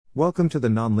Welcome to the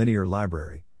Nonlinear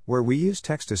Library, where we use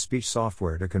text-to-speech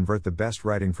software to convert the best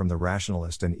writing from the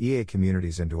Rationalist and EA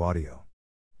communities into audio.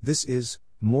 This is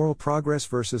Moral Progress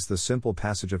versus the Simple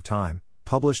Passage of Time,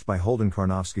 published by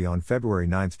HoldenKarnofsky on February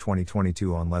 9,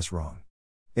 2022 on LessWrong.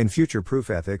 In Future Proof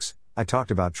Ethics, I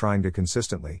talked about trying to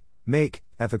consistently make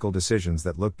ethical decisions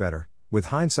that look better, with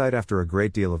hindsight after a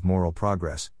great deal of moral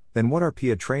progress, than what our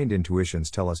Appiah-trained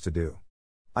intuitions tell us to do.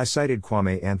 I cited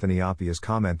Kwame Anthony Appiah's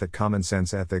comment that common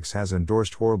sense ethics has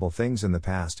endorsed horrible things in the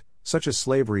past, such as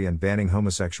slavery and banning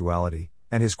homosexuality,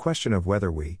 and his question of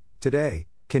whether we, today,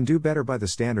 can do better by the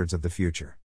standards of the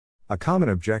future. A common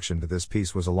objection to this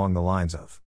piece was along the lines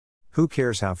of, "Who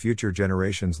cares how future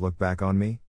generations look back on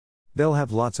me? They'll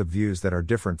have lots of views that are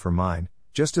different from mine,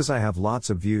 just as I have lots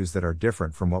of views that are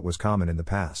different from what was common in the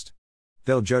past.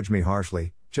 They'll judge me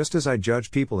harshly, just as I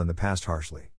judge people in the past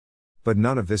harshly. But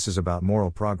none of this is about moral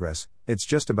progress, it's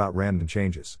just about random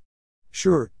changes.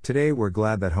 Sure, today we're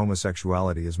glad that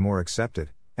homosexuality is more accepted,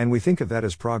 and we think of that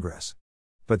as progress.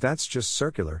 But that's just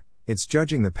circular, it's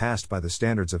judging the past by the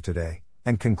standards of today,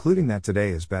 and concluding that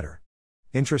today is better."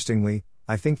 Interestingly,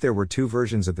 I think there were two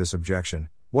versions of this objection,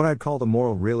 what I'd call the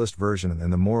moral realist version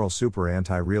and the moral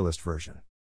super-anti-realist version.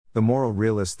 The moral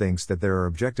realist thinks that there are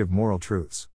objective moral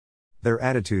truths. Their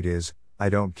attitude is, I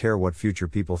don't care what future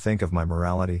people think of my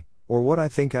morality, or what I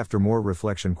think after more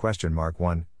reflection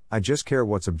 (1), I just care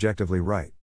what's objectively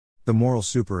right. The moral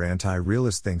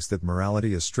super-anti-realist thinks that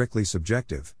morality is strictly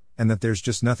subjective, and that there's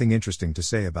just nothing interesting to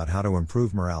say about how to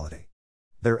improve morality.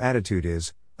 Their attitude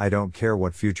is, I don't care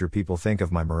what future people think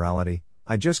of my morality,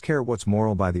 I just care what's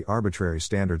moral by the arbitrary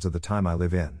standards of the time I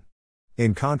live in.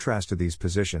 In contrast to these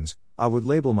positions, I would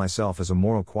label myself as a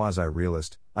moral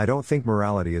quasi-realist. I don't think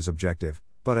morality is objective,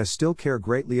 but I still care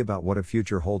greatly about what a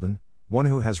future Holden, one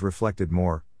who has reflected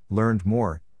more, learned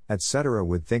more, etc.,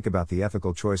 would think about the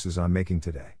ethical choices I'm making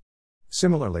today.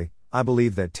 Similarly, I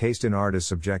believe that taste in art is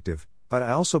subjective, but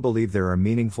I also believe there are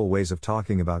meaningful ways of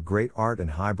talking about great art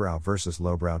and highbrow versus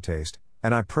lowbrow taste,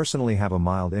 and I personally have a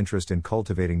mild interest in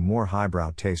cultivating more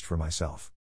highbrow taste for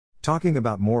myself. Talking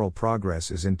about moral progress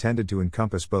is intended to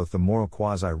encompass both the moral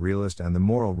quasi-realist and the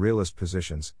moral realist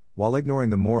positions, while ignoring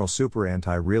the moral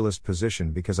super-anti-realist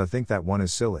position because I think that one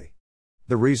is silly.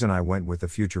 The reason I went with the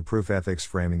future-proof ethics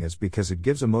framing is because it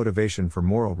gives a motivation for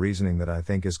moral reasoning that I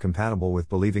think is compatible with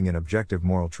believing in objective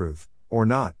moral truth, or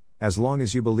not, as long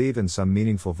as you believe in some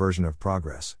meaningful version of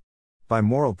progress. By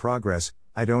moral progress,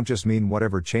 I don't just mean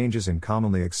whatever changes in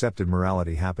commonly accepted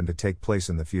morality happen to take place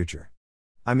in the future.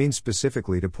 I mean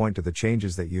specifically to point to the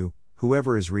changes that you,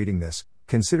 whoever is reading this,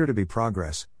 consider to be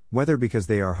progress, whether because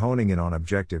they are honing in on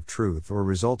objective truth or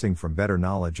resulting from better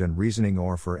knowledge and reasoning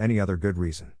or for any other good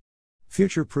reason.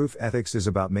 Future-proof ethics is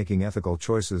about making ethical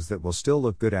choices that will still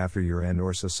look good after your end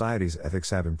or society's ethics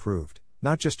have improved,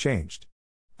 not just changed.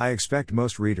 I expect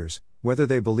most readers, whether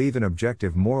they believe in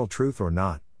objective moral truth or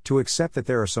not, to accept that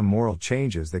there are some moral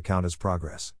changes that count as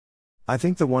progress. I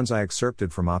think the ones I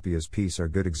excerpted from Appiah's piece are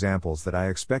good examples that I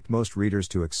expect most readers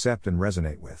to accept and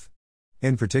resonate with.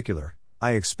 In particular,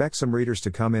 I expect some readers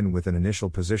to come in with an initial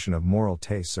position of moral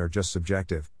tastes are just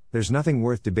subjective, there's nothing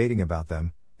worth debating about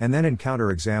them, and then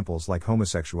encounter examples like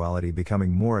homosexuality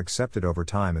becoming more accepted over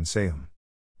time and say,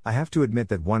 I have to admit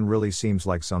that one really seems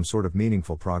like some sort of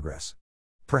meaningful progress.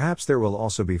 Perhaps there will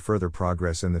also be further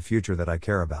progress in the future that I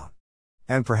care about.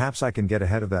 And perhaps I can get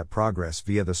ahead of that progress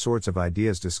via the sorts of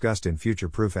ideas discussed in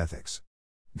future-proof ethics.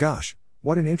 Gosh,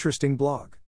 what an interesting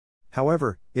blog.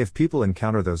 However, if people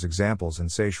encounter those examples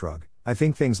and say shrug, I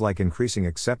think things like increasing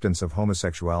acceptance of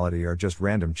homosexuality are just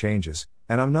random changes,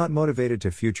 and I'm not motivated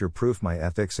to future-proof my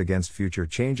ethics against future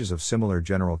changes of similar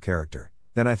general character,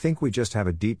 then I think we just have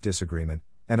a deep disagreement,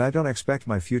 and I don't expect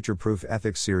my future-proof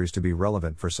ethics series to be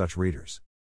relevant for such readers.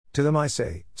 To them I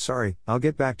say, sorry, I'll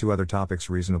get back to other topics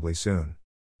reasonably soon.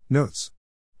 Notes.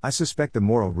 I suspect the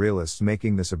moral realists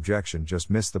making this objection just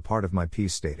missed the part of my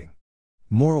piece stating,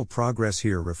 moral progress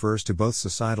here refers to both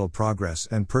societal progress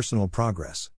and personal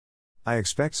progress. I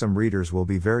expect some readers will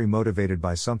be very motivated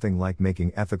by something like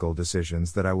making ethical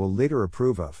decisions that I will later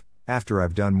approve of, after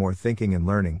I've done more thinking and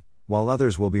learning, while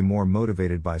others will be more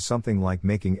motivated by something like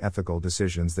making ethical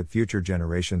decisions that future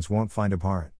generations won't find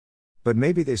abhorrent. But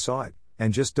maybe they saw it,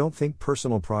 and just don't think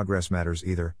personal progress matters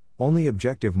either, only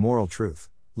objective moral truth,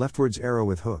 leftwards arrow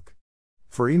with hook.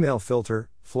 For email filter,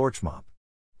 Florchmop.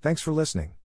 Thanks for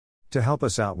listening. To help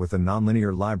us out with the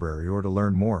Nonlinear Library or to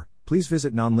learn more, please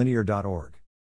visit nonlinear.org.